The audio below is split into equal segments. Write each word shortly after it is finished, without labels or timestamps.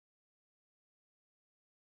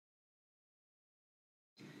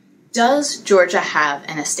Does Georgia have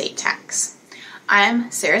an estate tax? I'm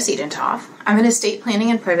Sarah Siedentopf. I'm an estate planning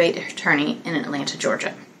and probate attorney in Atlanta,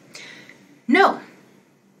 Georgia. No,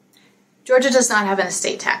 Georgia does not have an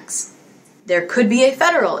estate tax. There could be a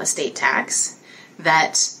federal estate tax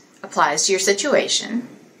that applies to your situation,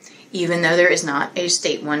 even though there is not a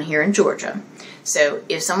state one here in Georgia. So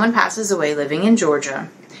if someone passes away living in Georgia,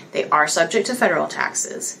 they are subject to federal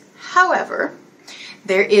taxes. However,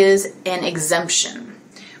 there is an exemption,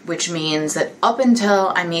 which means that up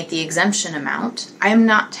until I meet the exemption amount, I am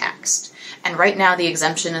not taxed. And right now the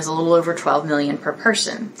exemption is a little over $12 million per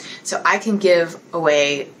person. So I can give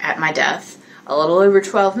away at my death a little over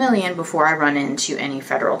 $12 million before I run into any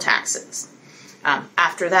federal taxes.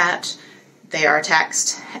 After that, they are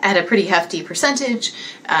taxed at a pretty hefty percentage,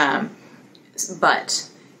 but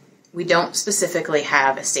we don't specifically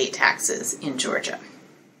have estate taxes in Georgia.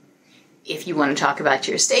 If you want to talk about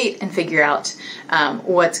your estate and figure out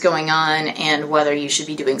what's going on and whether you should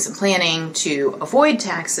be doing some planning to avoid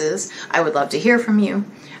taxes, I would love to hear from you.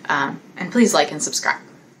 And please like and subscribe.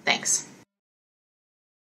 Thanks.